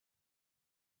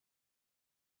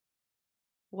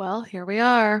Well, here we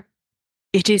are.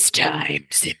 It is time,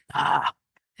 Simba.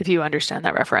 If you understand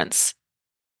that reference,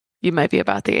 you might be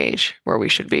about the age where we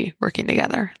should be working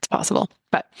together. It's possible.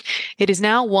 But it is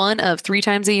now one of 3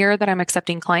 times a year that I'm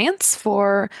accepting clients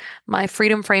for my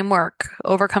Freedom Framework,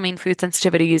 overcoming food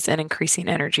sensitivities and increasing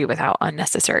energy without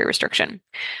unnecessary restriction.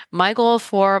 My goal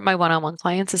for my one-on-one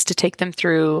clients is to take them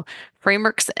through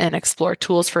frameworks and explore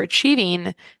tools for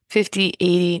achieving 50,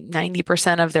 80,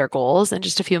 90% of their goals in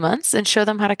just a few months and show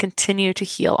them how to continue to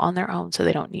heal on their own so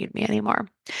they don't need me anymore.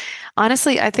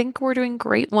 Honestly, I think we're doing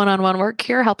great one-on-one work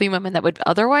here, helping women that would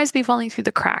otherwise be falling through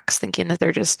the cracks, thinking that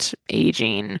they're just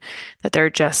aging, that they're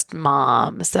just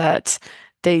moms, that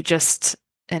they just,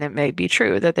 and it may be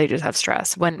true that they just have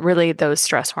stress, when really those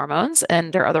stress hormones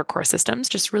and their other core systems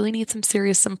just really need some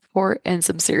serious support and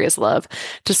some serious love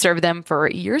to serve them for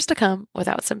years to come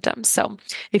without symptoms. So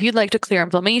if you'd like to clear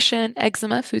inflammation,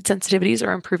 eczema, food sensitivities,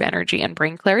 or improve energy and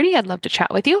brain clarity, I'd love to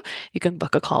chat with you. You can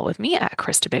book a call with me at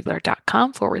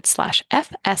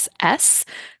KristaBigler.com/FSS,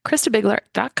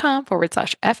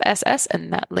 KristaBigler.com/FSS,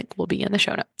 and that link will be in the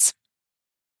show notes.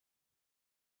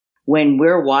 When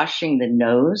we're washing the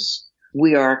nose,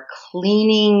 we are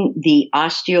cleaning the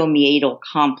osteomeatal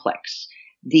complex,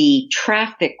 the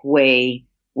traffic way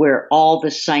where all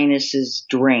the sinuses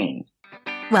drain.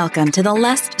 Welcome to the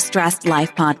Less Stressed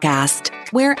Life podcast,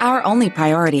 where our only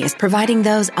priority is providing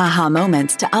those aha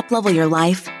moments to uplevel your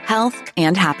life, health,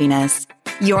 and happiness.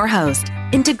 Your host,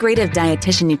 integrative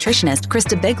dietitian nutritionist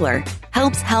Krista Bigler,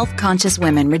 helps health-conscious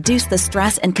women reduce the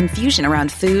stress and confusion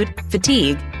around food,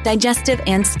 fatigue, digestive,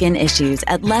 and skin issues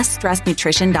at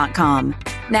lessstressednutrition.com.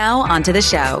 Now, onto the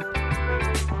show.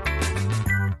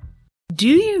 Do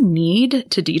you need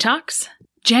to detox?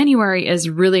 January is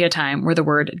really a time where the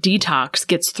word detox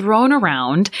gets thrown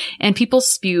around and people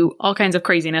spew all kinds of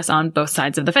craziness on both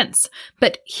sides of the fence.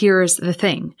 But here's the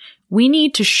thing. We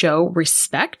need to show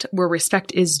respect where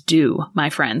respect is due, my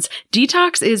friends.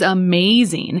 Detox is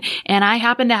amazing, and I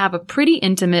happen to have a pretty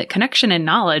intimate connection and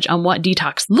knowledge on what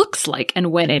detox looks like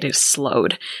and when it is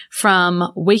slowed.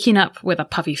 From waking up with a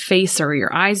puffy face or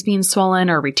your eyes being swollen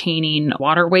or retaining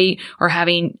water weight or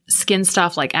having skin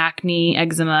stuff like acne,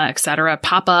 eczema, etc.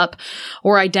 pop up,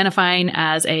 or identifying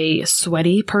as a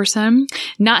sweaty person,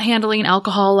 not handling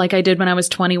alcohol like I did when I was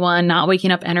 21, not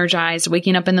waking up energized,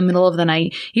 waking up in the middle of the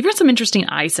night, even some interesting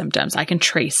eye symptoms I can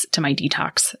trace to my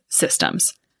detox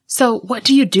systems. So what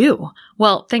do you do?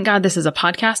 Well, thank God this is a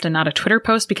podcast and not a Twitter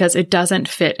post because it doesn't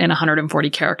fit in 140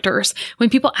 characters. When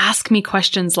people ask me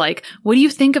questions like, what do you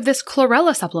think of this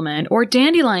chlorella supplement or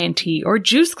dandelion tea or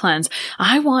juice cleanse?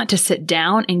 I want to sit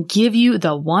down and give you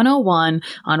the 101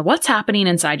 on what's happening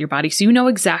inside your body so you know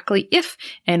exactly if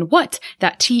and what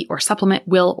that tea or supplement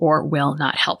will or will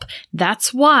not help.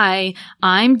 That's why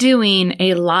I'm doing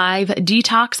a live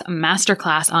detox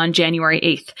masterclass on January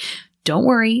 8th. Don't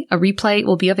worry, a replay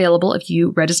will be available if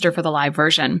you register for the live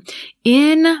version.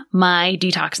 In my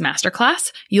Detox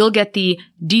Masterclass, you'll get the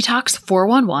Detox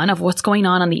 411 of what's going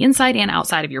on the inside and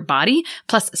outside of your body,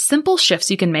 plus simple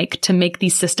shifts you can make to make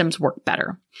these systems work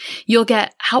better. You'll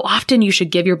get how often you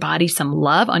should give your body some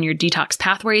love on your detox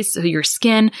pathways so your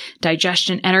skin,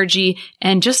 digestion, energy,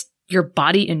 and just your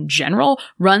body in general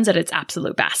runs at its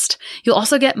absolute best. You'll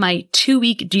also get my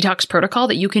 2-week detox protocol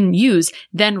that you can use,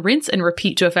 then rinse and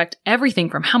repeat to affect everything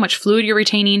from how much fluid you're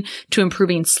retaining to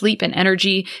improving sleep and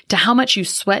energy to how much you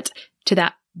sweat to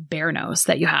that bare nose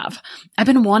that you have. I've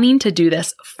been wanting to do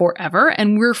this forever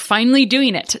and we're finally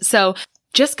doing it. So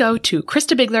just go to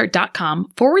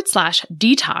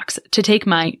KristaBigler.com/detox to take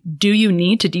my Do You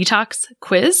Need to Detox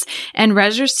quiz and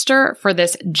register for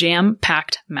this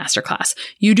jam-packed masterclass.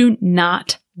 You do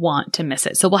not want to miss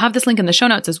it. So we'll have this link in the show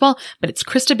notes as well, but it's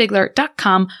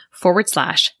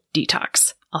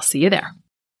KristaBigler.com/detox. I'll see you there.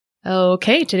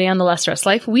 Okay, today on The Less Stressed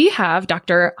Life, we have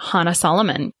Dr. Hannah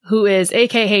Solomon, who is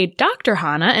aka Dr.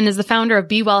 Hannah and is the founder of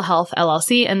Be Well Health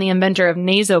LLC and the inventor of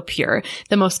NasoPure,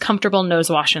 the most comfortable nose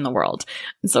wash in the world.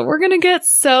 So we're going to get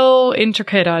so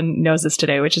intricate on noses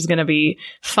today, which is going to be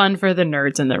fun for the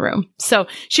nerds in the room. So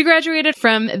she graduated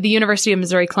from the University of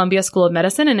Missouri Columbia School of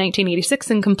Medicine in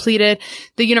 1986 and completed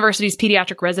the university's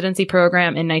pediatric residency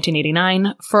program in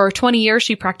 1989. For 20 years,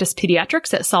 she practiced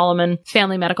pediatrics at Solomon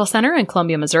Family Medical Center in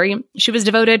Columbia, Missouri, story. She was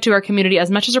devoted to her community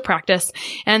as much as her practice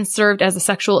and served as a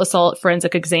sexual assault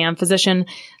forensic exam physician,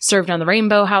 served on the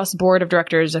Rainbow House Board of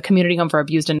Directors, a community home for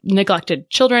abused and neglected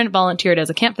children, volunteered as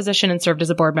a camp physician, and served as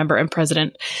a board member and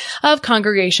president of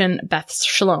Congregation Beth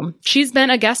Shalom. She's been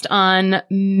a guest on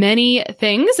many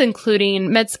things, including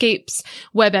Medscape's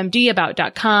WebMD,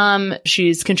 About.com.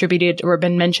 She's contributed or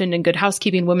been mentioned in Good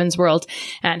Housekeeping, Women's World,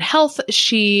 and Health.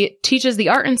 She teaches the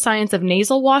art and science of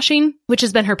nasal washing, which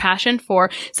has been her passion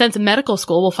since medical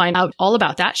school. We'll find out all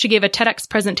about that. She gave a TEDx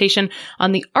presentation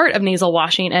on the art of nasal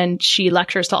washing, and she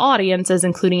lectures to audiences,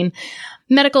 including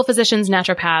medical physicians,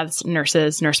 naturopaths,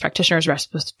 nurses, nurse practitioners,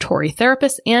 respiratory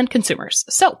therapists, and consumers.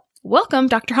 So welcome,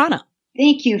 Dr. Hannah.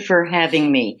 Thank you for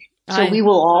having me. So we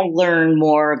will all learn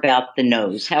more about the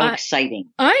nose. How exciting.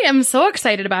 I am so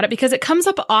excited about it because it comes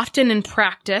up often in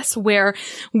practice where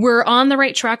we're on the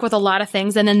right track with a lot of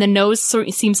things, and then the nose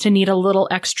seems to need a little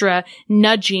extra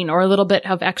nudging or a little bit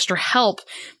of extra help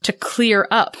to clear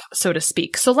up, so to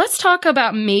speak. So let's talk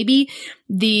about maybe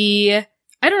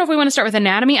I don't know if we want to start with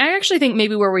anatomy. I actually think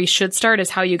maybe where we should start is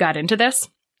how you got into this.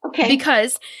 Okay.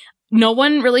 Because no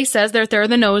one really says that they're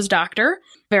the nose doctor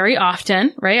very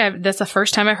often, right? That's the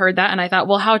first time I heard that. And I thought,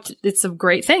 well, it's a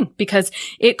great thing because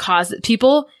it causes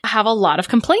people have a lot of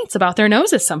complaints about their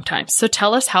noses sometimes. So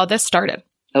tell us how this started.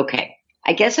 Okay.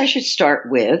 I guess I should start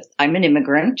with, I'm an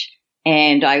immigrant,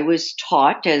 and I was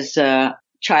taught as a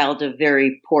child of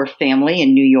very poor family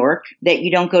in New York that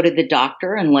you don't go to the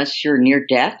doctor unless you're near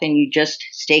death and you just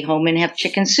stay home and have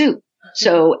chicken soup.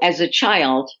 So as a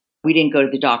child, we didn't go to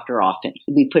the doctor often.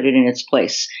 We put it in its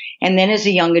place. And then as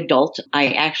a young adult, I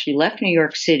actually left New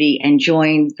York City and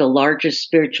joined the largest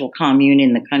spiritual commune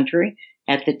in the country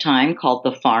at the time, called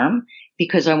The Farm,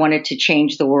 because I wanted to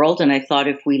change the world. And I thought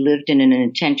if we lived in an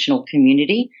intentional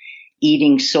community,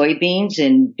 eating soybeans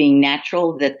and being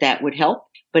natural, that would help.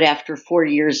 But after 4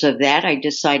 years of that, I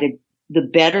decided the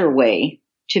better way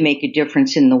to make a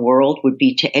difference in the world would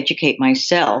be to educate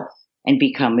myself and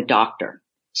become a doctor.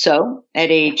 So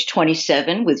at age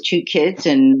 27, with 2 kids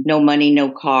and no money,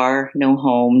 no car, no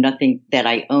home, nothing that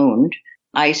I owned,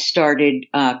 I started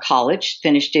college,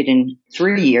 finished it in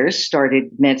 3 years,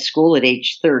 started med school at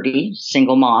age 30,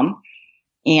 single mom.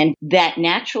 And that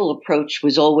natural approach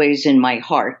was always in my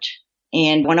heart.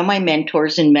 And one of my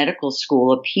mentors in medical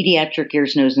school, a pediatric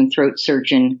ears, nose, and throat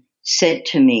surgeon, said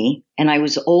to me, and I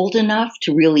was old enough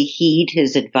to really heed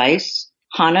his advice,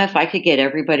 Hannah, if I could get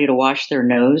everybody to wash their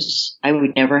nose, I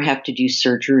would never have to do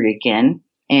surgery again.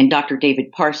 And Dr.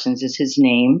 David Parsons is his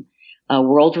name,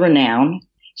 world renowned.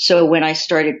 So when I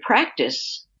started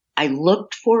practice, I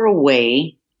looked for a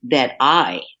way that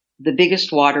I, the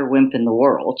biggest water wimp in the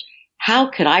world, how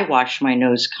could I wash my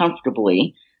nose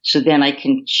comfortably so then I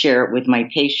can share it with my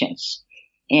patients?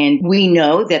 And we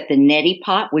know that the neti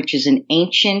pot, which is an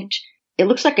ancient, it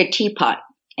looks like a teapot.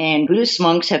 And Buddhist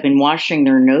monks have been washing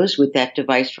their nose with that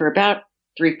device for about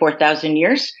 4,000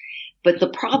 years. But the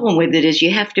problem with it is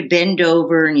you have to bend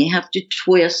over and you have to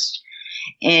twist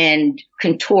and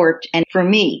contort. And for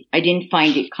me, I didn't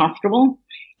find it comfortable.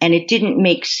 And it didn't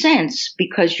make sense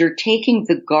because you're taking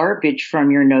the garbage from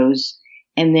your nose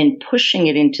and then pushing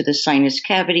it into the sinus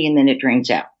cavity, and then it drains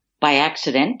out. By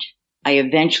accident, I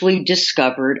eventually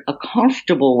discovered a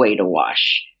comfortable way to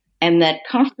wash. And that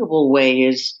comfortable way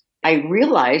is, I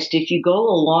realized if you go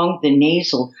along the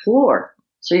nasal floor,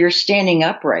 so you're standing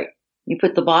upright, you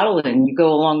put the bottle in, you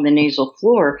go along the nasal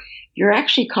floor, you're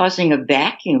actually causing a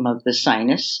vacuum of the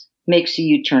sinus, makes a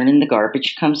U-turn, and the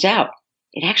garbage comes out.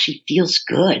 It actually feels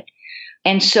good.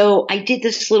 And so I did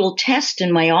this little test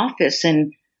in my office,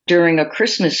 and during a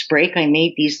Christmas break, I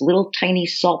made these little tiny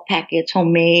salt packets,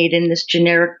 homemade, in this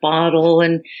generic bottle,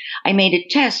 and I made a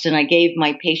test, and I gave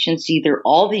my patients either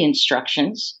all the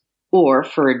instructions, or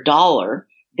for $1,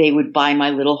 they would buy my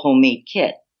little homemade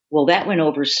kit. Well, that went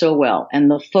over so well. And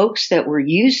the folks that were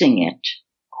using it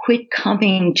quit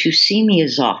coming to see me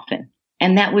as often.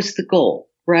 And that was the goal,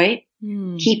 right?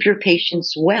 Keep your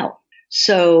patients well.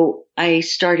 So I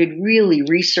started really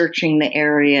researching the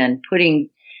area and putting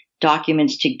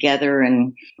documents together.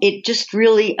 And it just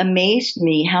really amazed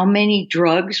me how many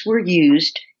drugs were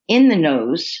used in the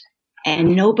nose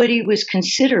and nobody was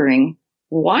considering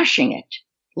washing it.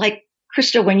 Like,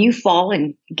 Krista, when you fall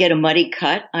and get a muddy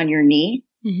cut on your knee,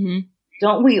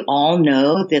 don't we all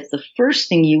know that the first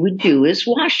thing you would do is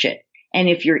wash it? And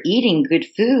if you're eating good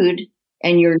food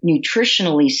and you're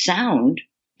nutritionally sound,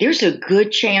 there's a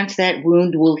good chance that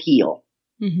wound will heal.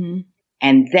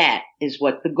 And that is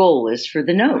what the goal is for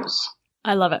the nose.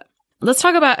 I love it. Let's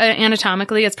talk about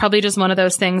anatomically. It's probably just one of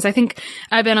those things. I think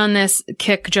I've been on this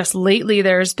kick just lately.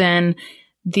 There's been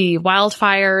the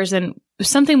wildfires and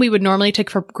something we would normally take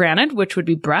for granted, which would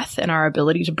be breath and our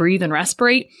ability to breathe and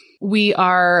respirate, we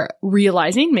are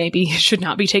realizing maybe should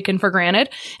not be taken for granted.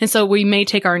 And so we may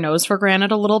take our nose for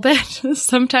granted a little bit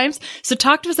sometimes. So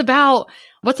talk to us about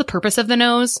what's the purpose of the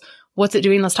nose? What's it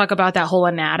doing? Let's talk about that whole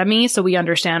anatomy so we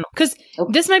understand. Because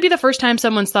this might be the first time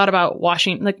someone's thought about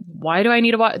washing. Like, why do I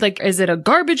need to wash? Like, is it a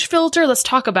garbage filter? Let's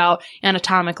talk about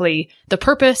anatomically the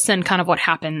purpose and kind of what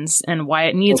happens and why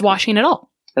it needs washing at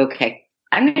all. Okay.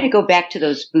 I'm going to go back to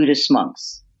those Buddhist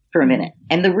monks for a minute.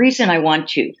 And the reason I want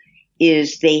to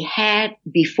is they had,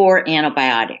 before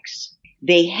antibiotics,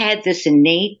 they had this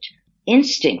innate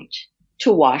instinct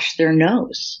to wash their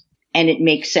nose. And it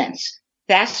makes sense.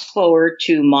 Fast forward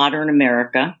to modern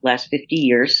America, last 50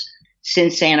 years,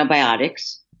 since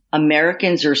antibiotics,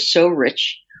 Americans are so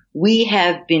rich, we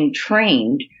have been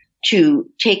trained to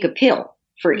take a pill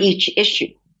for each issue.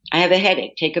 I have a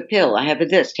headache, take a pill. I have a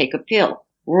this, take a pill,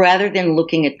 rather than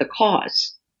looking at the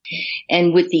cause.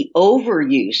 And with the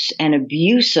overuse and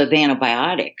abuse of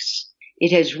antibiotics,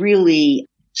 it has really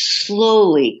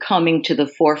slowly coming to the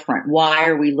forefront. Why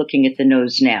are we looking at the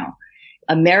nose now?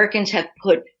 Americans have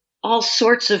put all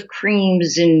sorts of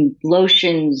creams and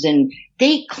lotions, and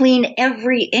they clean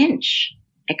every inch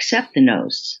except the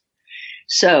nose.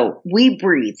 So we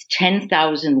breathe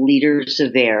 10,000 liters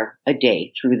of air a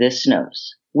day through this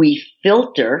nose. We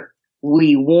filter,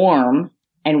 we warm,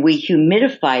 and we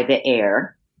humidify the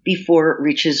air before it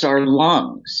reaches our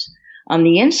lungs. On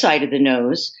the inside of the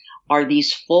nose are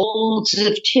these folds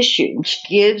of tissue, which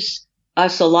gives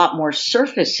us a lot more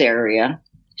surface area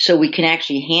so we can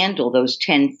actually handle those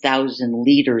 10,000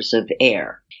 liters of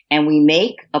air. And we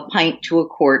make a pint to a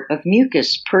quart of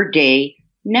mucus per day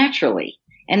naturally.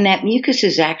 And that mucus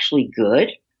is actually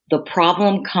good. The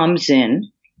problem comes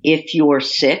in if you're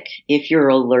sick, if you're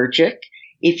allergic,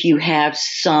 if you have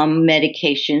some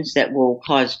medications that will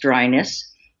cause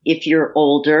dryness. If you're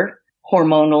older,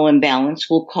 hormonal imbalance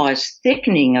will cause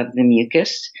thickening of the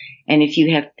mucus. And if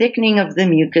you have thickening of the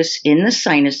mucus in the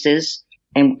sinuses,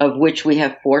 and of which we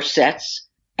have 4 sets,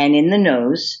 and in the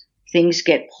nose, things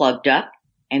get plugged up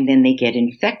and then they get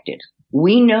infected.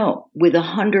 We know with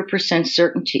 100%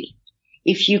 certainty,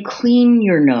 if you clean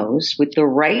your nose with the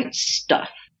right stuff,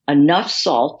 enough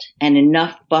salt and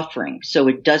enough buffering so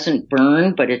it doesn't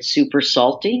burn but it's super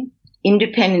salty,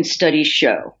 independent studies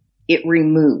show it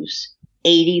removes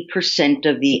 80%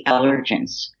 of the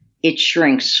allergens. It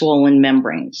shrinks swollen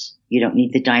membranes. You don't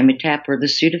need the Dimetapp or the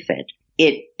Sudafed.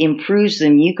 It improves the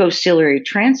mucociliary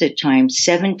transit time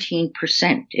 17%.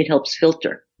 It helps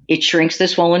filter. It shrinks the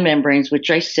swollen membranes,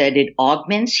 which I said. It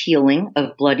augments healing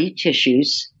of bloody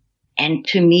tissues. And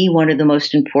to me, one of the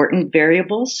most important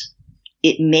variables,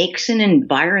 it makes an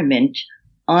environment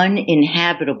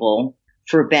uninhabitable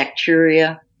for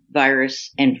bacteria,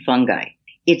 virus, and fungi.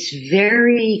 It's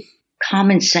very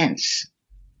common sense.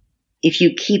 If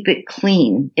you keep it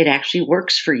clean, it actually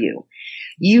works for you.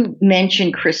 You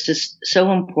mentioned, Krista,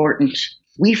 so important.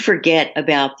 We forget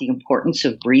about the importance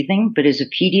of breathing, but as a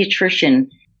pediatrician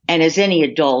and as any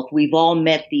adult, we've all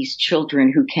met these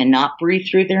children who cannot breathe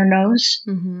through their nose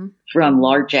from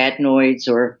large adenoids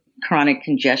or chronic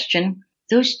congestion.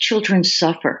 Those children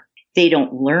suffer. They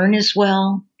don't learn as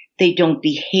well. They don't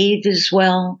behave as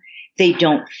well. They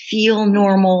don't feel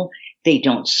normal. They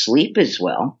don't sleep as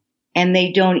well. And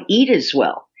they don't eat as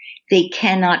well. They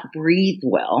cannot breathe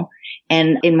well.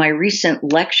 And in my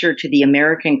recent lecture to the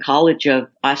American College of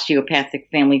Osteopathic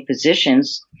Family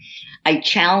Physicians, I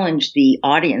challenged the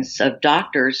audience of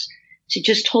doctors to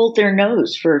just hold their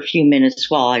nose for a few minutes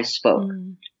while I spoke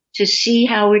to see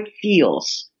how it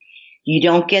feels. You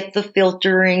don't get the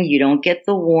filtering, you don't get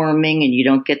the warming, and you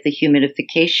don't get the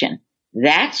humidification.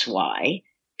 That's why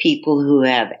people who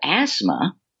have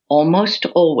asthma almost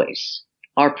always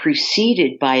are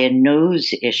preceded by a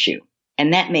nose issue.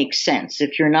 And that makes sense.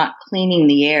 If you're not cleaning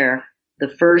the air,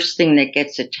 the first thing that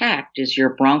gets attacked is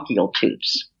your bronchial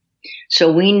tubes.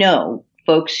 So we know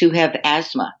folks who have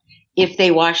asthma, if they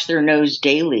wash their nose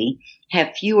daily,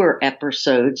 have fewer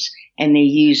episodes and they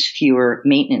use fewer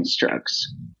maintenance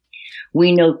drugs.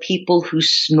 We know people who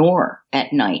snore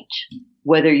at night,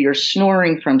 whether you're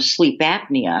snoring from sleep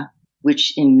apnea,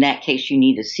 which in that case you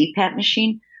need a CPAP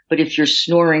machine, but if you're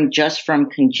snoring just from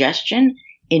congestion,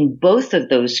 in both of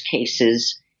those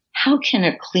cases, how can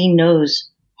a clean nose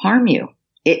harm you?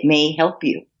 It may help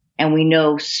you. And we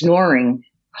know snoring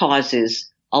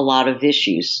causes a lot of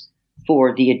issues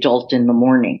for the adult in the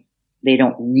morning. They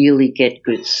don't really get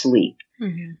good sleep.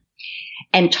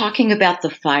 And talking about the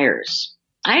fires,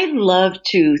 I love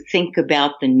to think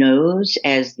about the nose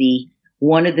as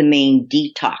one of the main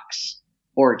detox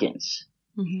organs.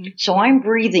 So I'm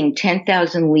breathing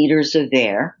 10,000 liters of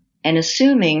air and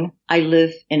assuming I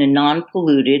live in a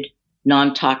non-polluted,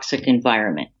 non-toxic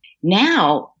environment.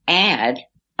 Now add,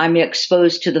 I'm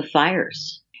exposed to the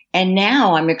fires. And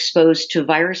now I'm exposed to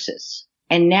viruses.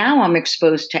 And now I'm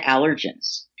exposed to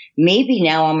allergens. Maybe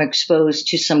now I'm exposed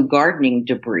to some gardening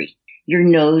debris. Your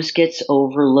nose gets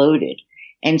overloaded.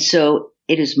 And so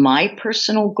it is my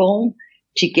personal goal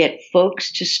to get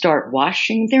folks to start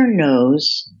washing their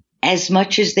nose as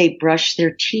much as they brush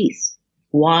their teeth.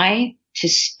 Why? To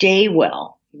stay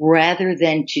well rather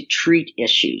than to treat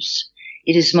issues.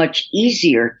 It is much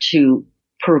easier to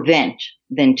prevent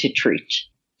than to treat.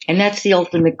 And that's the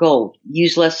ultimate goal.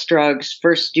 Use less drugs.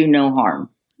 First, do no harm.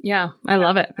 Yeah, I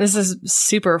love it. This is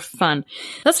super fun.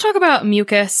 Let's talk about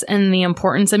mucus and the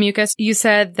importance of mucus. You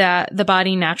said that the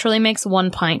body naturally makes 1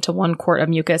 pint to 1 quart of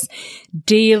mucus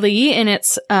daily in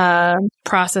its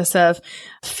process of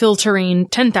filtering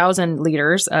 10,000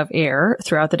 liters of air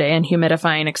throughout the day and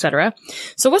humidifying, etc.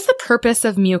 So what's the purpose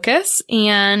of mucus?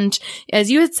 And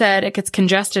as you had said, it gets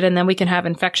congested and then we can have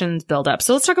infections build up.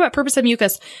 So let's talk about purpose of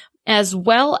mucus as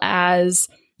well as,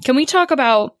 can we talk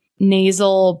about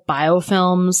nasal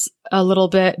biofilms a little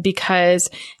bit,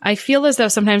 because I feel as though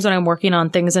sometimes when I'm working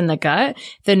on things in the gut,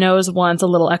 the nose wants a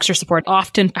little extra support.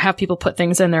 Often I have people put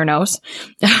things in their nose.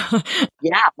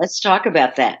 Yeah, let's talk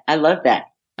about that. I love that.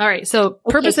 All right. So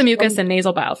purpose of mucus and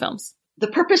nasal biofilms. The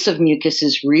purpose of mucus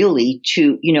is really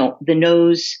to, the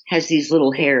nose has these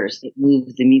little hairs that move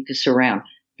the mucus around.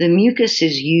 The mucus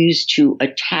is used to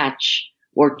attach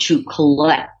or to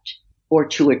collect or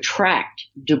to attract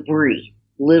debris.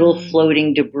 Little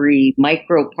floating debris,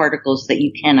 microparticles that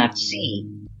you cannot see,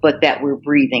 but that we're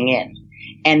breathing in.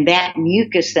 And that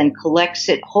mucus then collects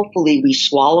it. Hopefully we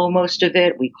swallow most of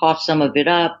it. We cough some of it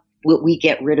up. We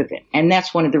get rid of it. And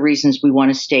that's one of the reasons we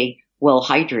want to stay well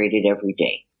hydrated every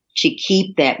day, to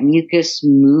keep that mucus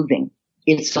moving.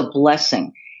 It's a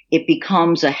blessing. It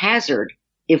becomes a hazard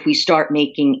if we start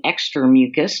making extra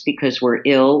mucus because we're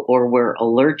ill or we're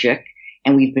allergic,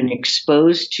 and we've been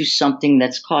exposed to something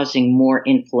that's causing more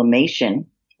inflammation.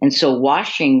 And so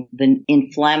washing the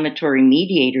inflammatory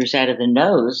mediators out of the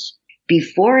nose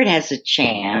before it has a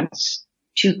chance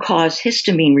to cause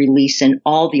histamine release and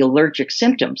all the allergic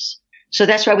symptoms. So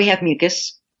that's why we have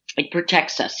mucus. It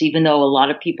protects us, even though a lot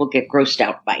of people get grossed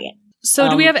out by it. So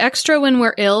do we have extra when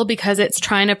we're ill because it's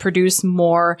trying to produce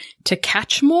more to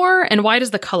catch more? And why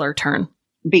does the color turn?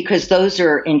 Because those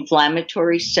are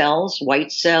inflammatory cells,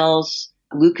 white cells,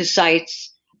 leukocytes.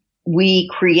 We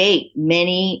create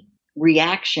many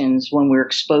reactions when we're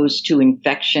exposed to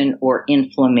infection or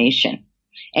inflammation.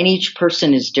 And each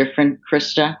person is different,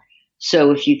 Krista.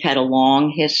 So if you've had a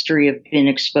long history of being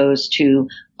exposed to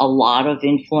a lot of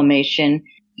inflammation,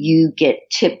 you get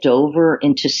tipped over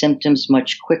into symptoms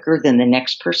much quicker than the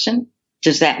next person.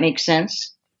 Does that make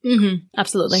sense? Mm-hmm.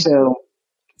 Absolutely. So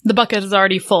the bucket is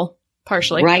already full,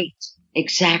 partially. Right.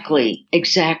 Exactly.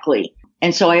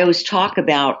 And so I always talk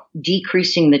about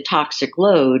decreasing the toxic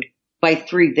load by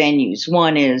 3 venues.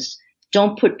 One is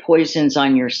don't put poisons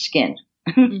on your skin.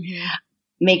 Mm-hmm.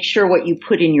 Make sure what you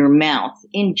put in your mouth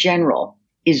in general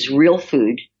is real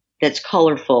food that's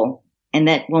colorful and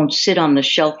that won't sit on the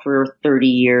shelf for 30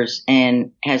 years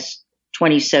and has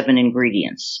 27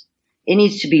 ingredients. It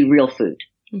needs to be real food.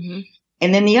 Mm-hmm.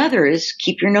 And then the other is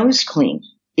keep your nose clean.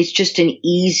 It's just an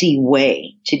easy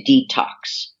way to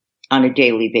detox on a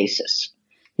daily basis.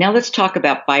 Now let's talk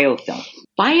about biofilm.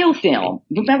 Biofilm,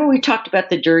 remember we talked about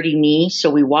the dirty knee? So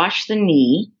we wash the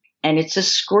knee and it's a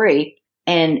scrape,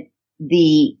 and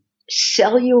the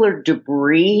cellular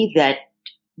debris that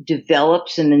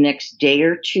develops in the next day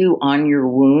or two on your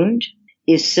wound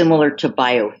is similar to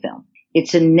biofilm.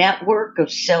 It's a network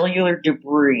of cellular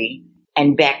debris,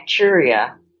 and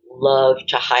bacteria love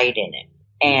to hide in it,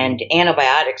 and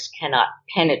antibiotics cannot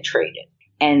penetrate it.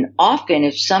 And often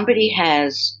if somebody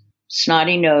has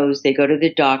snotty nose, they go to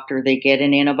the doctor, they get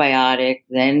an antibiotic,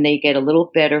 then they get a little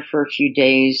better for a few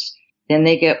days, then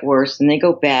they get worse, and they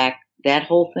go back, that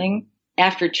whole thing.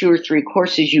 After 2 or 3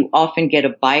 courses, you often get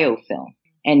a biofilm,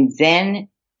 and then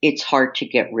it's hard to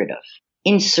get rid of.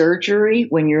 In surgery,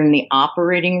 when you're in the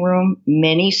operating room,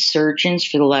 many surgeons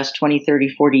for the last 20, 30,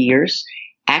 40 years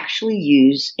actually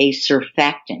use a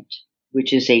surfactant,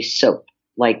 which is a soap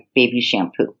like baby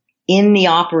shampoo. In the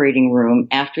operating room,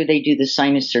 after they do the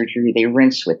sinus surgery, they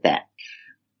rinse with that.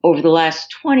 Over the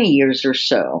last 20 years or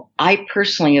so, I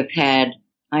personally have had,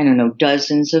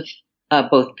 dozens of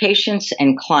both patients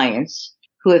and clients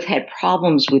who have had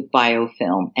problems with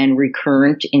biofilm and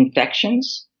recurrent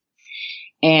infections.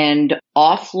 And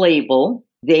off-label,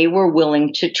 they were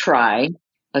willing to try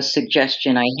a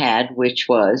suggestion I had, which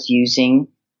was using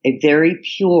a very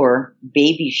pure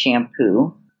baby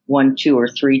shampoo, 1, 2, or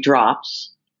 3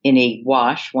 drops in a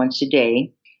wash once a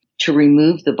day to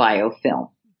remove the biofilm.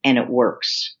 And it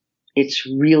works. It's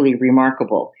really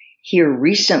remarkable. Here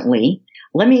recently,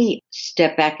 let me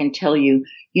step back and tell you,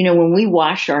 when we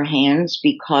wash our hands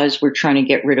because we're trying to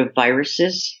get rid of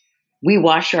viruses, we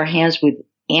wash our hands with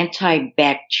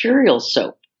antibacterial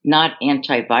soap, not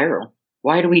antiviral.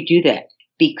 Why do we do that?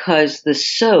 Because the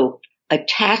soap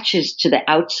attaches to the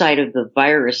outside of the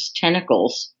virus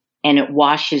tentacles and it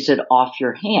washes it off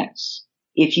your hands.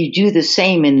 If you do the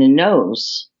same in the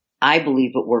nose, I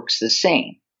believe it works the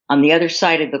same. On the other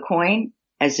side of the coin,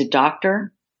 as a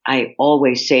doctor, I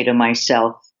always say to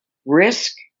myself,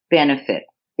 risk, benefit.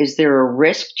 Is there a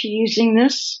risk to using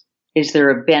this? Is there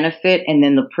a benefit? And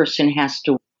then the person has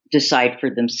to decide for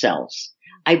themselves.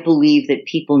 I believe that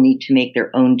people need to make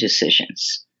their own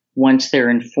decisions once they're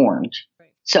informed.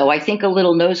 So I think a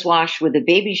little nose wash with a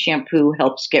baby shampoo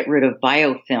helps get rid of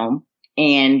biofilm.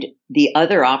 And the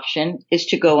other option is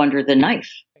to go under the knife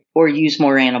or use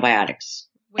more antibiotics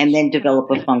and then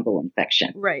develop a fungal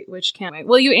infection. Right, which can.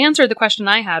 Well, you answered the question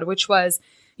I had, which was,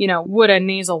 would a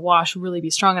nasal wash really be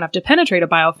strong enough to penetrate a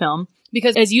biofilm?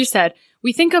 Because as you said,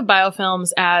 we think of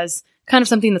biofilms as kind of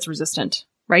something that's resistant,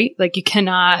 right? Like you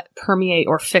cannot permeate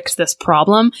or fix this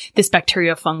problem, this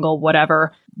bacteria, fungal,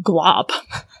 whatever glob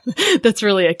that's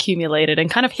really accumulated and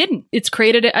kind of hidden. It's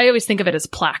created, I always think of it as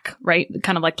plaque, right?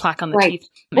 Kind of like plaque on the teeth.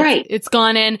 Right. It's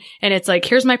gone in and it's like,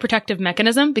 here's my protective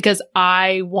mechanism because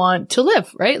I want to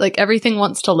live, right? Like everything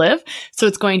wants to live. So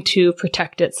it's going to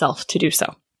protect itself to do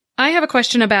so. I have a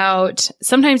question about,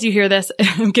 sometimes you hear this,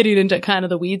 I'm getting into kind of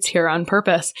the weeds here on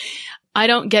purpose. I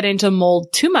don't get into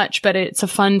mold too much, but it's a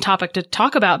fun topic to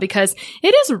talk about because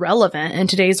it is relevant in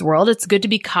today's world. It's good to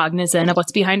be cognizant of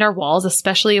what's behind our walls,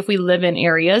 especially if we live in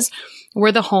areas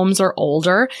where the homes are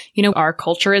older. Our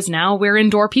culture is now we're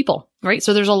indoor people, right?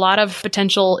 So there's a lot of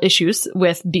potential issues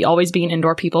with always being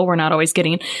indoor people. We're not always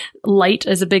getting light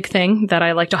is a big thing that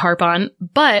I like to harp on,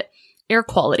 but air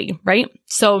quality, right?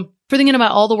 So we're thinking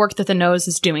about all the work that the nose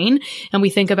is doing, and we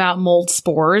think about mold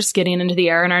spores getting into the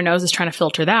air and our nose is trying to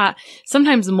filter that.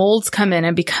 Sometimes molds come in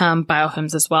and become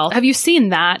biofilms as well. Have you seen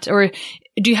that, or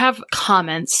do you have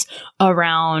comments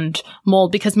around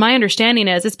mold? Because my understanding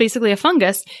is it's basically a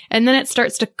fungus, and then it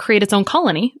starts to create its own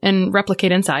colony and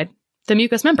replicate inside the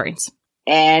mucous membranes.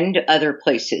 And other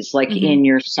places, like in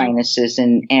your sinuses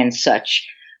and such.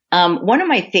 One of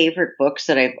my favorite books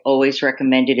that I've always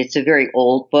recommended, it's a very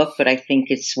old book, but I think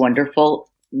it's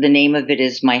wonderful. The name of it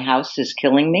is My House is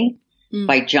Killing Me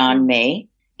by John May,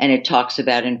 and it talks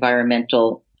about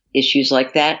environmental issues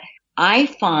like that. I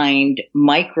find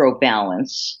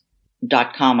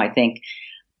microbalance.com, I think,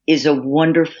 is a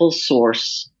wonderful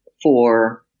source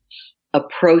for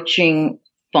approaching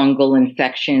fungal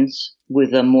infections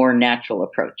with a more natural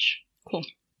approach. Cool.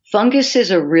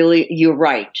 Funguses are really, you're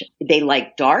right. They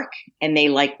like dark and they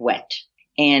like wet.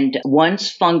 And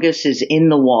once fungus is in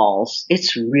the walls,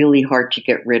 it's really hard to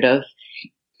get rid of.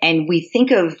 And we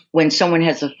think of when someone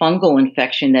has a fungal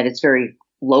infection that it's very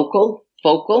local,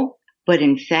 focal, but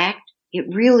in fact, it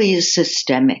really is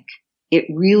systemic. It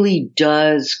really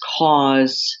does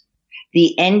cause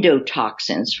the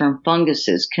endotoxins from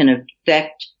funguses can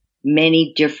affect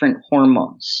many different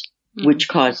hormones, which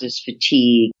causes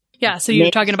fatigue. Yeah, so you're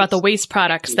talking about the waste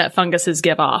products that funguses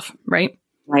give off, right?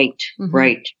 Right,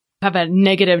 right. Have a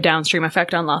negative downstream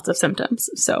effect on lots of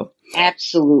symptoms. So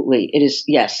absolutely. It is,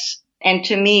 yes. And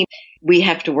to me, we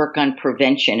have to work on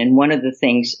prevention. And one of the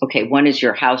things, one is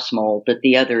your house mold, but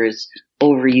the other is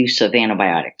overuse of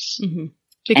antibiotics.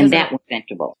 And that was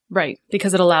preventable. Right,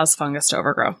 because it allows fungus to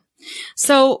overgrow.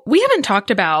 So we haven't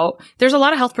talked about, there's a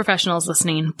lot of health professionals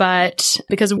listening, but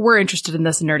because we're interested in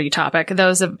this nerdy topic,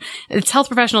 it's health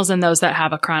professionals and those that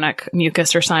have a chronic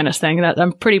mucus or sinus thing that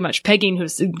I'm pretty much pegging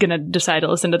who's going to decide to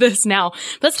listen to this now.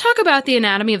 Let's talk about the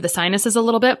anatomy of the sinuses a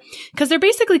little bit, because they're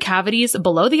basically cavities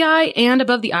below the eye and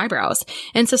above the eyebrows.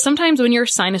 And so sometimes when your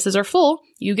sinuses are full,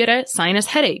 you get a sinus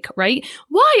headache, right?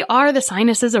 Why are the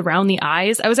sinuses around the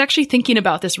eyes? I was actually thinking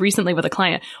about this recently with a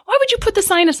client. Why would you put the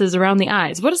sinuses around the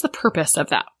eyes? What is the purpose of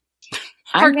that?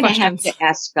 I'm going to have to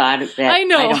ask God that. I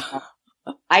know.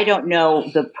 I don't know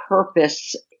the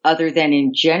purpose other than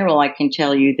in general, I can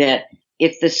tell you that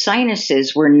if the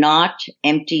sinuses were not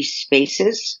empty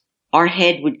spaces, our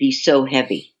head would be so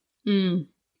heavy. And,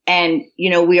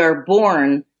 we are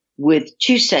born with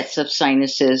 2 sets of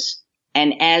sinuses.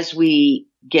 And as we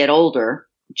get older,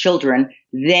 children,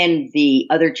 then the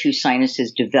other 2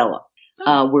 sinuses develop.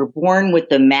 We're born with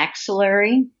the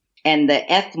maxillary and the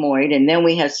ethmoid, and then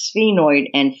we have sphenoid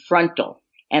and frontal.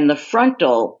 And the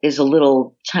frontal is a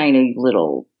little tiny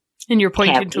little And you're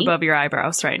pointing cavity. to above your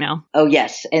eyebrows right now. Oh,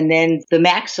 yes. And then the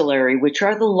maxillary, which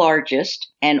are the largest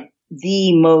and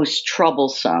the most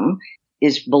troublesome,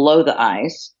 is below the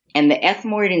eyes. And the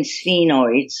ethmoid and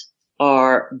sphenoids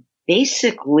are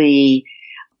basically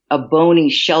a bony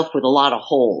shelf with a lot of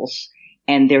holes,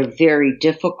 and they're very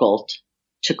difficult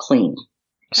to clean.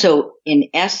 So in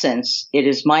essence, it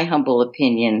is my humble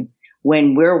opinion,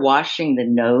 when we're washing the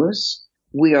nose,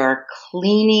 we are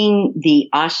cleaning the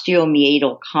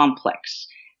osteomeatal complex,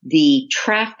 the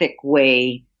traffic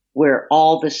way where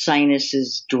all the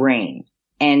sinuses drain.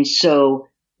 And so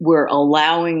we're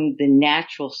allowing the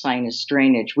natural sinus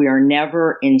drainage. We are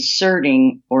never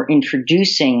inserting or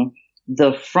introducing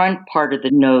the front part of the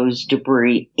nose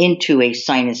debris into a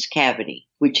sinus cavity,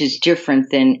 which is different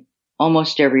than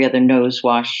almost every other nose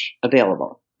wash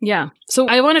available. Yeah. So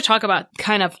I want to talk about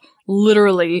kind of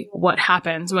literally what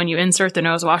happens when you insert the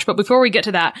nose wash. But before we get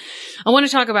to that, I want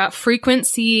to talk about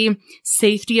frequency,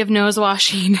 safety of nose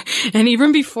washing. And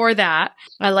even before that,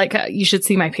 you should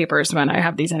see my papers when I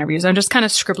have these interviews. I'm just kind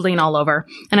of scribbling all over.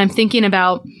 And I'm thinking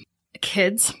about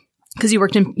kids, because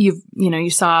you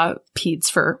saw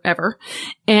peds forever.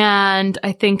 And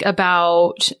I think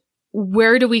about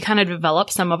where do we kind of develop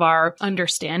some of our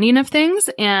understanding of things?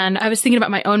 And I was thinking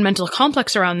about my own mental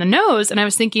complex around the nose. And I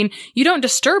was thinking, you don't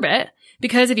disturb it,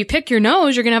 because if you pick your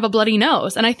nose, you're going to have a bloody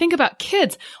nose. And I think about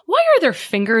kids. Why are their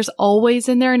fingers always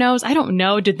in their nose? I don't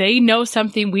know. Do they know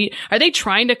something? Are they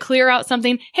trying to clear out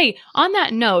something? Hey, on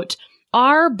that note,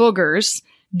 are boogers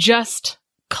just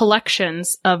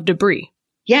collections of debris?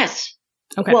 Yes.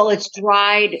 Okay. Well, it's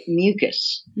dried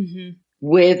mucus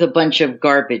with a bunch of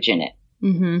garbage in it.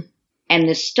 Mm-hmm. And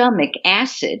the stomach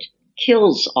acid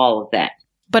kills all of that.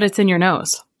 But it's in your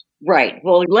nose. Right.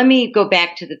 Well, let me go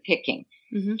back to the picking.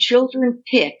 Mm-hmm. Children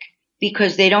pick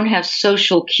because they don't have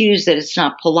social cues that it's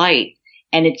not polite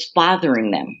and it's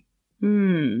bothering them.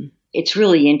 Mm. It's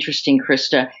really interesting,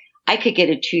 Krista. I could get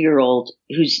a 2-year-old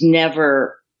who's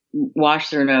never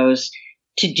washed their nose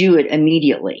to do it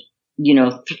immediately.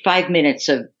 5 minutes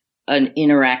of an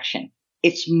interaction.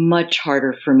 It's much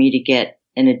harder for me to get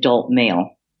an adult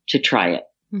male to try it.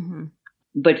 Mm-hmm.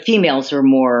 But females are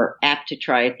more apt to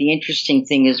try it. The interesting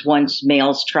thing is once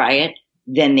males try it,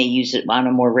 then they use it on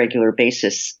a more regular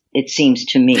basis, it seems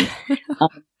to me.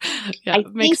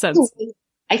 It makes sense.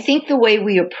 I think the way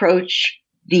we approach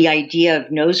the idea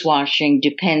of nose washing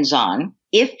depends on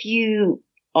if you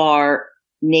are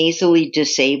nasally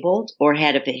disabled or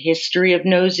had a history of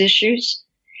nose issues.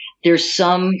 There's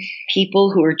some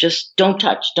people who are just don't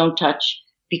touch,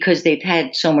 because they've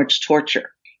had so much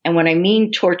torture. And when I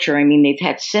mean torture, I mean they've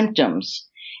had symptoms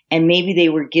and maybe they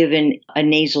were given a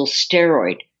nasal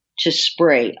steroid to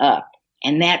spray up,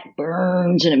 and that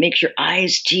burns and it makes your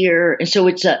eyes tear. And so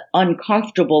it's an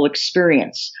uncomfortable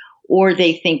experience. Or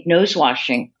they think nose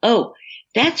washing, oh,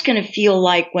 that's going to feel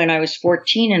like when I was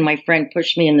 14 and my friend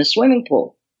pushed me in the swimming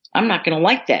pool. I'm not going to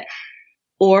like that.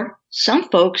 Or some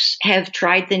folks have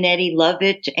tried the neti, love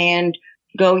it, and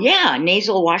go, yeah,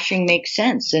 nasal washing makes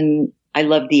sense. And I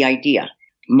love the idea.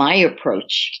 My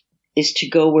approach is to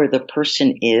go where the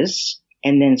person is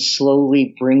and then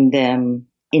slowly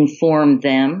inform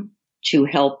them to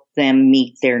help them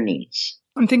meet their needs.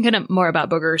 I'm thinking more about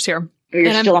boogers here.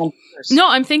 You're still on boogers. No,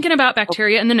 I'm thinking about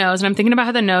bacteria in the nose, and I'm thinking about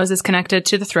how the nose is connected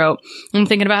to the throat. I'm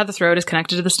thinking about how the throat is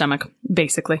connected to the stomach,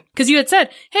 basically. Because you had said,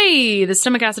 hey, the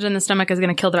stomach acid in the stomach is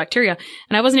going to kill the bacteria.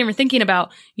 And I wasn't even thinking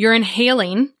about you're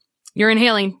inhaling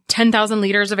 10,000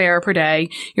 liters of air per day.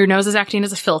 Your nose is acting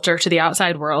as a filter to the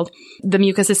outside world. The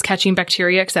mucus is catching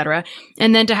bacteria, etc.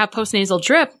 And then to have postnasal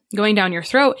drip going down your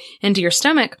throat into your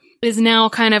stomach is now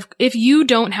kind of, if you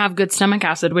don't have good stomach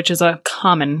acid, which is a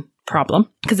common problem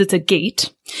because it's a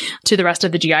gate to the rest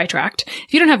of the GI tract.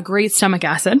 If you don't have great stomach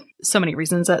acid, so many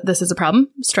reasons that this is a problem,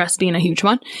 stress being a huge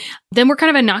one, then we're kind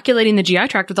of inoculating the GI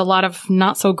tract with a lot of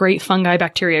not so great fungi,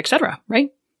 bacteria, etc. Right?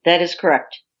 That is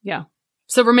correct. Yeah.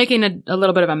 So we're making a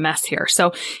little bit of a mess here.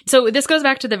 So this goes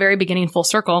back to the very beginning full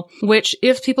circle, which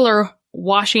if people are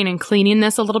washing and cleaning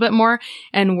this a little bit more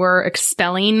and we're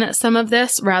expelling some of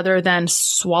this rather than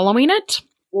swallowing it.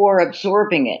 Or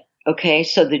absorbing it. Okay.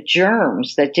 So the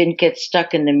germs that didn't get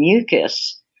stuck in the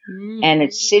mucus and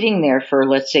it's sitting there for,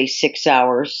 let's say, 6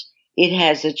 hours, it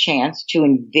has a chance to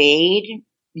invade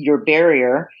your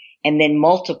barrier and then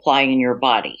multiply in your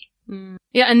body.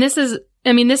 Yeah. And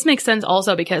this makes sense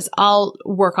also because I'll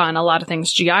work on a lot of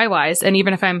things GI wise. And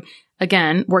even if I'm,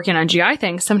 again, working on GI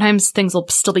things, sometimes things will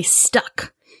still be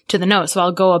stuck to the nose. So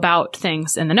I'll go about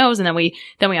things in the nose and then we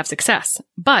have success.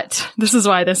 But this is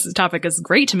why this topic is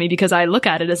great to me, because I look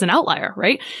at it as an outlier,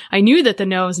 right? I knew that the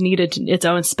nose needed its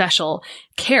own special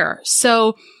care.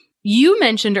 So you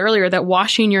mentioned earlier that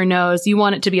washing your nose, you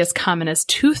want it to be as common as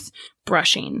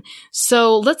toothbrushing.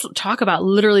 So let's talk about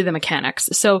literally the mechanics.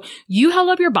 So you held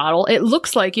up your bottle. It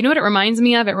looks like, you know what it reminds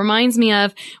me of? It reminds me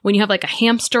of when you have like a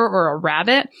hamster or a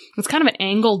rabbit. It's kind of an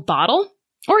angled bottle,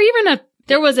 or even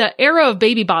there was an era of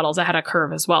baby bottles that had a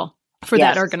curve as well for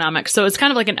that ergonomics. So it's kind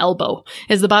of like an elbow,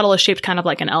 as the bottle is shaped kind of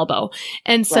like an elbow.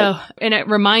 And so, and it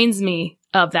reminds me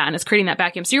of that, and it's creating that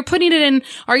vacuum. So you're putting it in,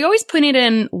 are you always putting it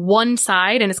in one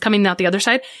side and it's coming out the other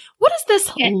side? What does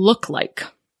this look like?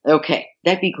 Okay,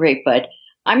 that'd be great, Bud.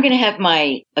 I'm going to have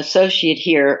my associate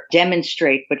here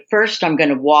demonstrate, but first I'm going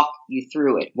to walk you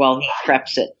through it while he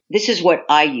preps it. This is what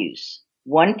I use.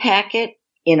 1 packet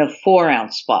in a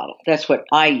 4-ounce bottle. That's what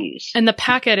I use. And the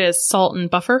packet is salt and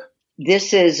buffer?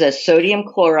 This is a sodium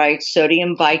chloride,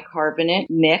 sodium bicarbonate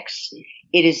mix.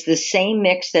 It is the same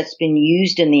mix that's been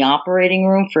used in the operating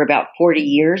room for about 40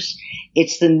 years.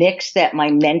 It's the mix that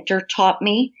my mentor taught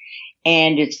me,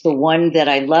 and it's the one that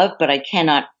I love, but I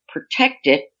cannot protect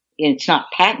it. It's not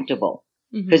patentable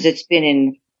because it's been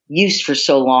in use for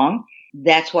so long.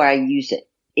 That's why I use it.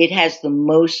 It has the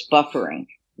most buffering.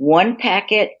 1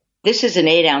 packet. This is an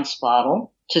 8-ounce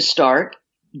bottle to start.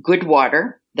 Good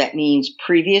water. That means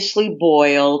previously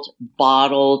boiled,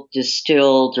 bottled,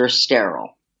 distilled, or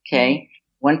sterile. Okay.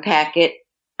 1 packet.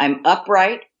 I'm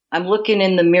upright. I'm looking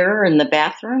in the mirror in the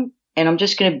bathroom, and I'm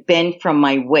just going to bend from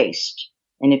my waist.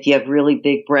 And if you have really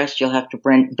big breasts, you'll have to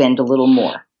bend a little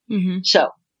more. So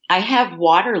I have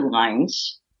water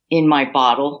lines in my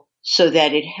bottle so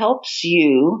that it helps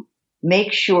you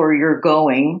make sure you're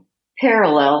going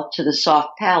parallel to the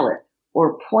soft palate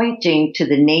or pointing to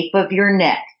the nape of your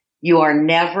neck. You are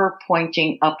never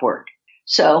pointing upward.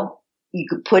 So you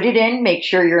could put it in, make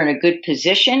sure you're in a good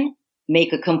position,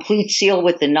 make a complete seal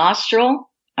with the nostril.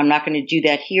 I'm not going to do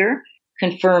that here.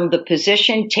 Confirm the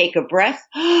position, take a breath,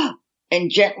 and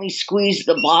gently squeeze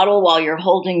the bottle while you're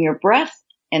holding your breath,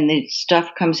 and the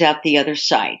stuff comes out the other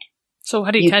side. So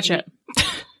how do you catch it?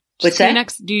 What's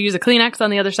Kleenex? that? Do you use a Kleenex on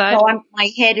the other side? No,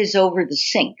 my head is over the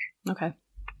sink. Okay.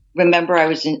 Remember,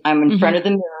 I'm in front of the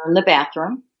mirror in the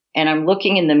bathroom, and I'm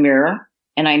looking in the mirror,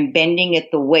 and I'm bending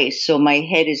at the waist, so my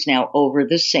head is now over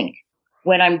the sink.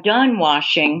 When I'm done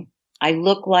washing, I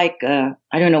look like, I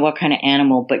don't know what kind of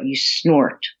animal, but you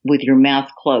snort with your mouth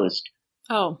closed.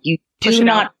 Oh. You do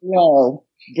not blow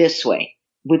this way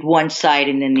with one side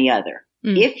and then the other.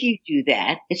 If you do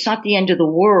that, it's not the end of the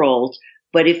world,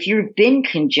 but if you've been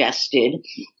congested,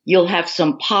 you'll have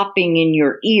some popping in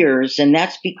your ears, and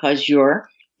that's because you're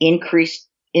increased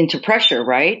into pressure,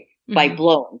 right? By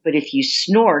blowing. But if you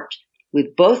snort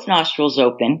with both nostrils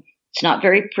open, it's not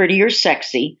very pretty or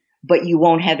sexy, but you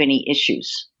won't have any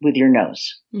issues with your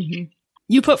nose.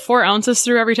 You put 4 ounces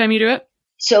through every time you do it?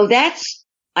 So that's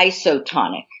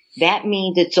isotonic. That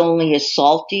means it's only as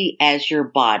salty as your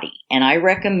body. And I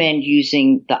recommend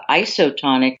using the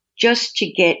isotonic just to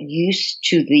get used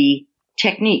to the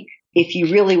technique. If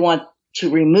you really want to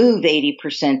remove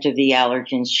 80% of the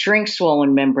allergens, shrink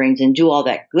swollen membranes, and do all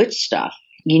that good stuff,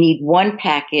 you need 1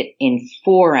 packet in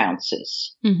 4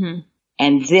 ounces.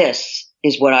 And this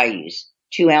is what I use.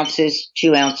 2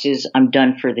 ounces, I'm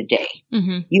done for the day.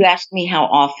 You asked me how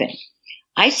often.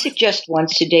 I suggest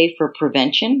once a day for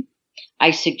prevention.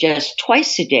 I suggest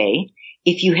twice a day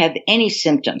if you have any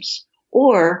symptoms.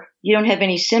 Or you don't have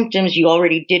any symptoms, you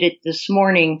already did it this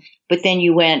morning, but then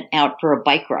you went out for a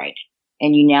bike ride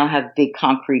and you now have big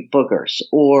concrete boogers,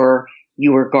 or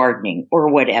you were gardening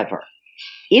or whatever.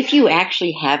 If you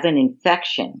actually have an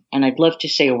infection, and I'd love to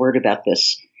say a word about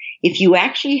this, if you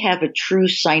actually have a true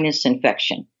sinus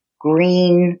infection,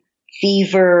 green,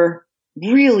 fever,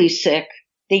 really sick,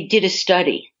 they did a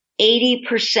study.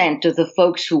 80% of the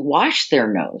folks who washed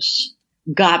their nose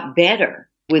got better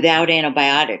without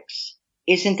antibiotics.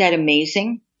 Isn't that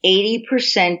amazing?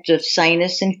 80% of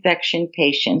sinus infection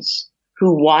patients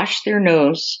who wash their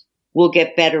nose will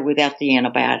get better without the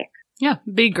antibiotic. Yeah,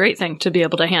 be a great thing to be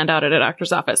able to hand out at a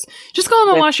doctor's office. Just go home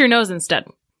and wash your nose instead.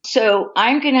 So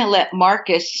I'm going to let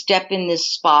Marcus step in this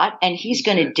spot, and he's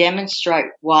going to demonstrate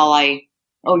while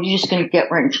you're just going to get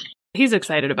right. He's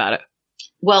excited about it.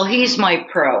 Well, he's my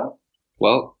pro.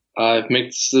 Well, I've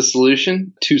mixed the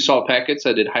solution, 2 salt packets.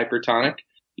 I did hypertonic.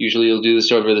 Usually you'll do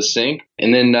this over the sink.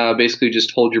 And then basically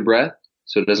just hold your breath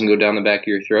so it doesn't go down the back of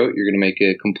your throat. You're going to make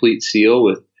a complete seal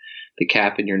with the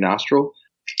cap in your nostril.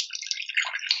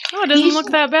 Oh, it doesn't look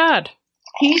that bad.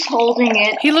 He's holding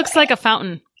it. He looks like a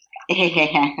fountain.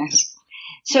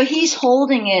 So he's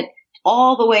holding it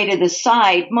all the way to the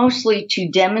side, mostly to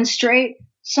demonstrate.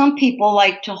 Some people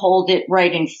like to hold it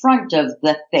right in front of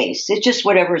the face. It's just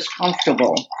whatever's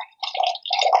comfortable.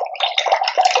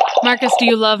 Marcus, do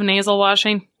you love nasal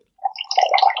washing?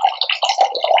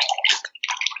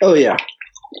 Oh, yeah.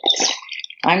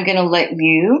 I'm going to let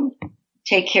you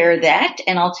take care of that,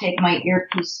 and I'll take my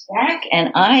earpiece back,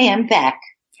 and I am back.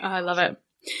 Oh, I love it.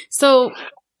 So,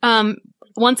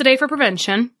 once a day for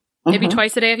prevention, maybe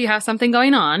twice a day if you have something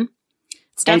going on.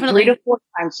 It's definitely and 3 to 4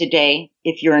 times a day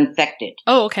if you're infected.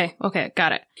 Oh, okay. Okay.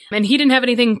 Got it. And he didn't have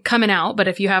anything coming out, but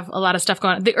if you have a lot of stuff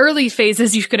going on, the early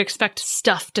phases, you could expect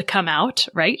stuff to come out,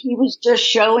 right? He was just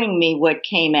showing me what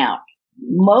came out.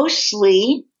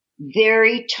 Mostly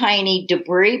very tiny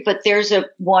debris, but there's a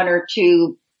 1 or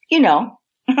 2,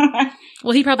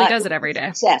 Well, he probably does it every day.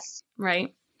 Success.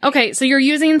 Right. Okay. So you're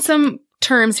using some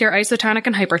terms here, isotonic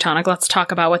and hypertonic. Let's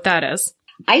talk about what that is.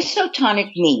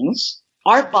 Isotonic means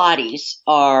our bodies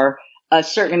are a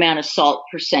certain amount of salt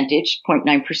percentage,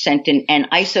 0.9%,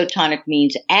 and isotonic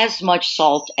means as much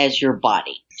salt as your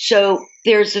body. So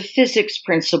there's a physics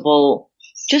principle.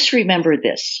 Just remember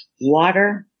this.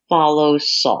 Water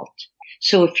follows salt.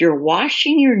 So if you're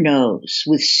washing your nose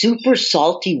with super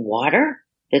salty water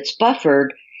that's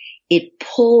buffered, it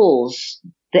pulls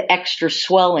the extra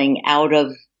swelling out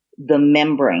of the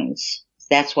membranes.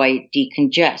 That's why it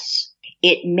decongests.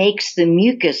 It makes the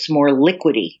mucus more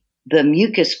liquidy. The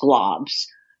mucus globs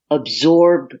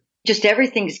absorb, just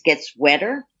everything gets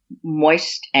wetter,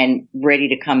 moist, and ready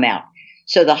to come out.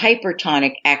 So the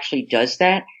hypertonic actually does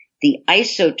that. The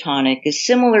isotonic is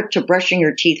similar to brushing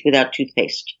your teeth without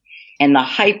toothpaste. And the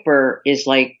hyper is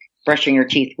like brushing your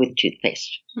teeth with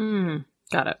toothpaste.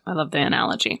 Got it. I love the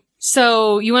analogy.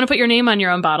 So you want to put your name on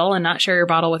your own bottle and not share your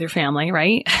bottle with your family,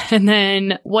 right? And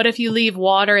then what if you leave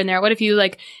water in there? What if you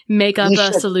make up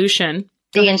a solution?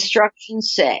 The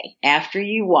instructions say after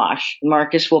you wash,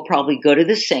 Marcus will probably go to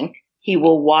the sink. He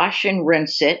will wash and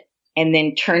rinse it and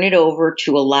then turn it over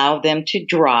to allow them to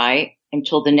dry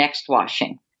until the next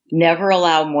washing. Never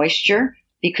allow moisture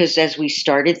because as we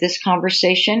started this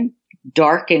conversation,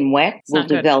 dark and wet will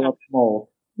develop mold.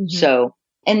 So,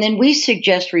 and then we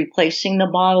suggest replacing the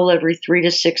bottle every 3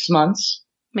 to 6 months.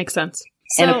 Makes sense.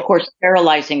 And of course,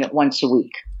 sterilizing it once a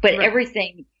week. But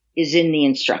everything is in the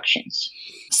instructions.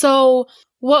 So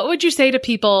what would you say to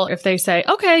people if they say,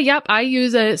 okay, yep, I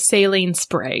use a saline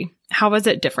spray. How is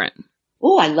it different?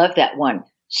 Oh, I love that one.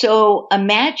 So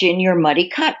imagine your muddy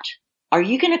cut. Are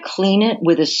you going to clean it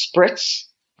with a spritz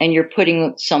and you're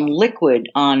putting some liquid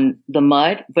on the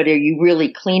mud, but are you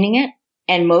really cleaning it?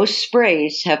 And most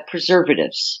sprays have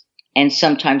preservatives, and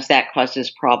sometimes that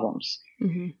causes problems.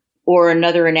 Or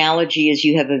another analogy is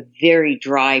you have a very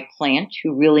dry plant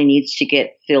who really needs to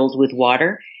get filled with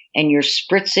water, and you're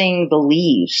spritzing the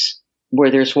leaves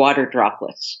where there's water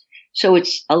droplets. So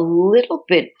it's a little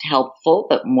bit helpful,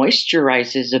 but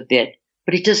moisturizes a bit,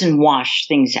 but it doesn't wash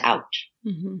things out.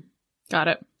 Got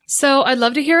it. So I'd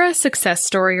love to hear a success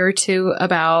story or two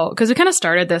about, because we kind of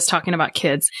started this talking about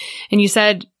kids, and you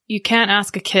said you can't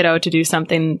ask a kiddo to do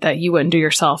something that you wouldn't do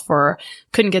yourself or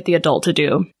couldn't get the adult to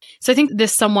do. So I think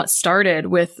this somewhat started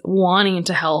with wanting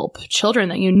to help children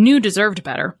that you knew deserved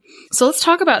better. So let's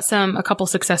talk about a couple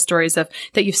success stories that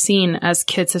you've seen as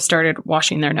kids have started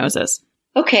washing their noses.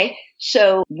 Okay.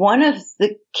 So one of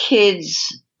the kids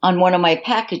on one of my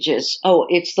packages,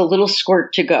 it's the little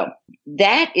squirt to go.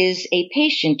 That is a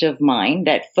patient of mine.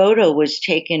 That photo was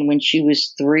taken when she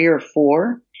was 3 or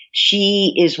 4.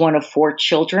 She is one of 4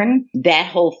 children. That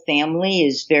whole family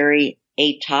is very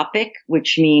atopic,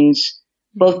 which means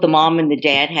both the mom and the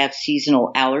dad have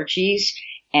seasonal allergies,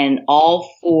 and all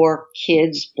 4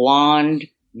 kids, blonde,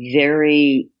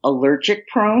 very allergic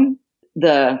prone.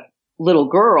 The little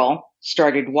girl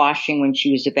started washing when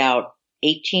she was about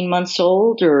 18 months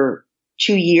old or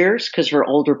 2 years because her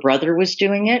older brother was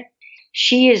doing it.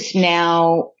 She is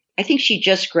now, I think she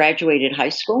just graduated high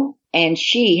school, and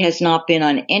she has not been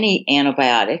on any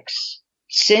antibiotics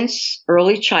since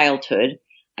early childhood.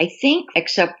 I think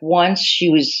except once she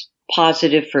was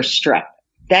positive for strep.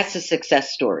 That's a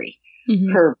success story.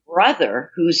 Her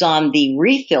brother, who's on the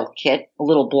refill kit, a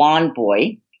little blonde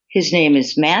boy, his name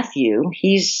is Matthew.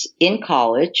 He's in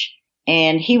college,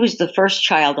 and he was the first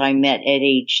child I met at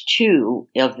age 2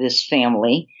 of this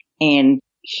family. And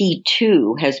he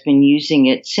too has been using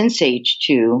it since age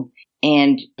 2.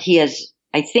 And he has,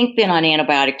 I think, been on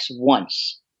antibiotics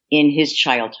once in his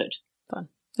childhood. Fun.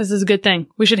 This is a good thing.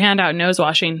 We should hand out nose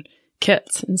washing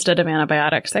kits instead of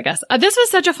antibiotics, I guess. This was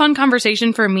such a fun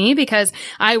conversation for me because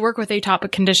I work with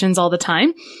atopic conditions all the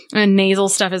time, and nasal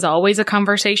stuff is always a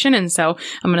conversation. And so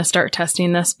I'm going to start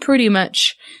testing this pretty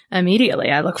much immediately.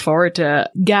 I look forward to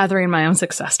gathering my own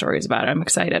success stories about it. I'm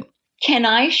excited. Can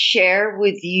I share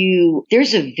with you,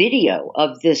 there's a video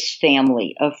of this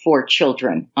family of 4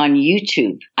 children on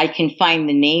YouTube. I can find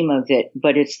the name of it,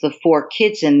 but it's the 4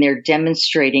 kids and they're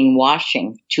demonstrating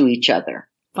washing to each other.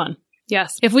 Fun.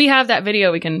 Yes. If we have that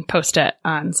video, we can post it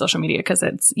on social media because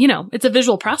it's, it's a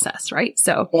visual process, right?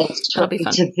 So that'll be fun.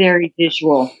 It's a very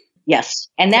visual. Yes.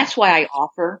 And that's why I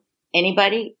offer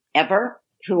anybody ever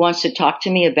who wants to talk to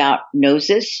me about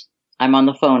noses. I'm on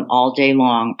the phone all day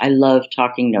long. I love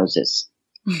talking noses.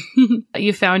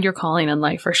 You found your calling in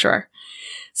life for sure.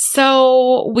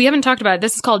 So we haven't talked about it.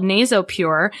 This is called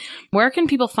NasoPure. Where can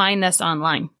people find this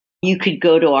online? You could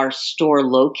go to our store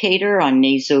locator on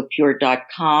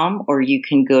nasopure.com, or you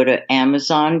can go to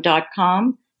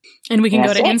amazon.com. And we can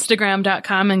go to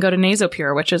instagram.com and go to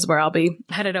NasoPure, which is where I'll be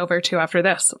headed over to after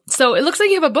this. So it looks like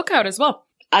you have a book out as well.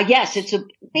 Yes, it's a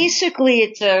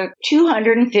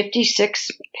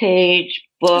 256-page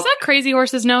book. Is that Crazy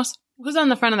Horse's nose? Who's on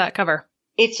the front of that cover?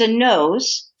 It's a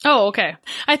nose. Oh, okay.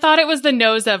 I thought it was the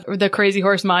nose of the Crazy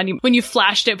Horse monument. When you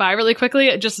flashed it by really quickly,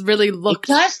 it just really looked.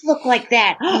 It does look like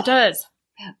that. It does.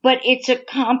 But it's a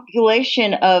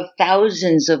compilation of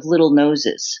thousands of little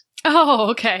noses.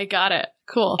 Oh, okay. Got it.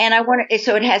 Cool. And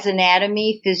so it has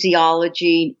anatomy,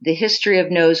 physiology, the history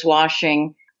of nose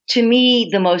washing. To me,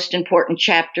 the most important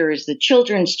chapter is the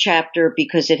children's chapter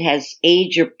because it has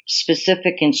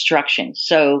age-specific instructions.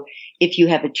 So if you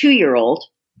have a 2-year-old,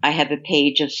 I have a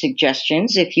page of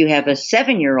suggestions. If you have a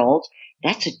 7-year-old,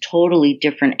 that's a totally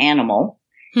different animal,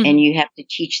 and you have to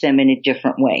teach them in a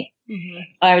different way. Mm-hmm.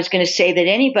 I was going to say that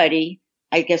anybody,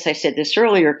 I guess I said this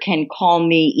earlier, can call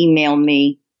me, email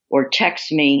me, or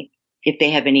text me if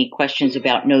they have any questions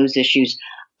about nose issues.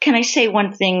 Can I say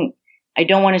one thing? I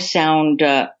don't want to sound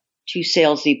too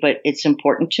salesy, but it's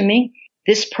important to me.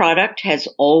 This product has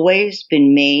always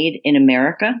been made in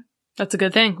America. That's a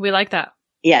good thing. We like that.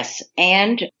 Yes.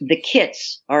 And the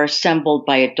kits are assembled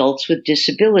by adults with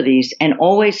disabilities and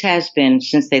always has been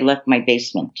since they left my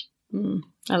basement.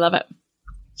 I love it.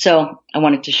 So I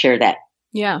wanted to share that.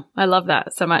 Yeah, I love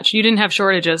that so much. You didn't have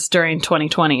shortages during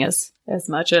 2020 as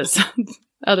much as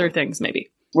other things, maybe.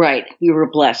 Right. We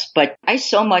were blessed. But I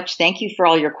so much thank you for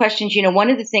all your questions. One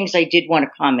of the things I did want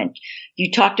to comment, you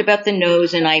talked about the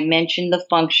nose and I mentioned the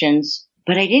functions,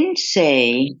 but I didn't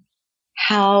say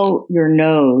how your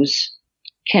nose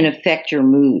can affect your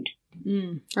mood.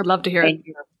 I'd love to hear it.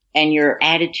 And your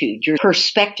attitude, your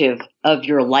perspective of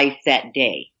your life that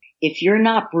day. If you're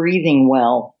not breathing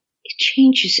well, it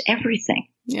changes everything.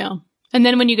 Yeah. And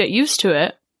then when you get used to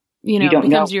it, it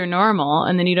becomes your normal,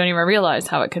 and then you don't even realize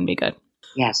how it can be good.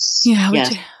 Yes. Yeah.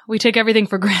 We take everything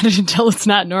for granted until it's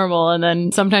not normal. And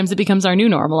then sometimes it becomes our new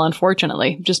normal,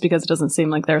 unfortunately, just because it doesn't seem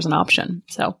like there's an option.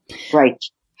 So. Right.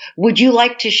 Would you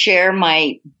like to share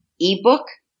my ebook?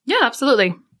 Yeah,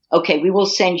 absolutely. Okay. We will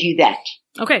send you that.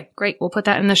 Okay, great. We'll put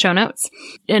that in the show notes.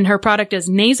 And her product is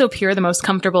NasoPure, the most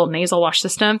comfortable nasal wash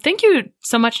system. Thank you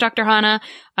so much, Dr. Hanna.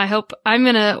 I hope I'm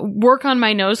going to work on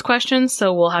my nose questions,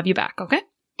 so we'll have you back. Okay.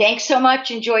 Thanks so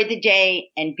much. Enjoy the day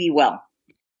and be well.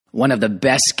 One of the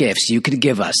best gifts you could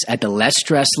give us at the Less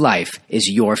Stress Life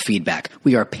is your feedback.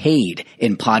 We are paid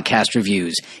in podcast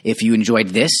reviews. If you enjoyed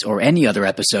this or any other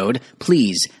episode,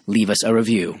 please leave us a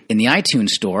review. In the iTunes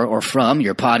store or from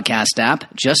your podcast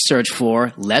app, just search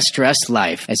for Less Stress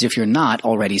Life as if you're not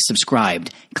already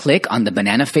subscribed. Click on the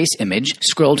banana face image,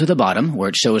 scroll to the bottom where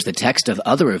it shows the text of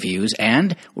other reviews,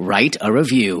 and write a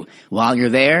review. While you're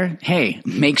there, hey,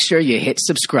 make sure you hit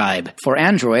subscribe. For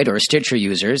Android or Stitcher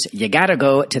users, you gotta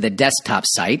go to the desktop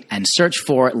site and search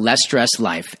for Less Stress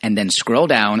Life and then scroll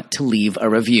down to leave a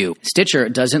review. Stitcher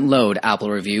doesn't load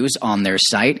Apple reviews on their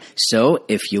site, so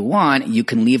if you want, you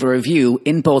can leave a review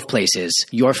in both places.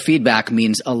 Your feedback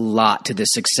means a lot to the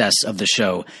success of the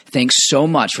show. Thanks so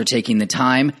much for taking the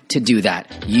time to do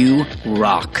that. You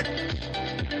rock.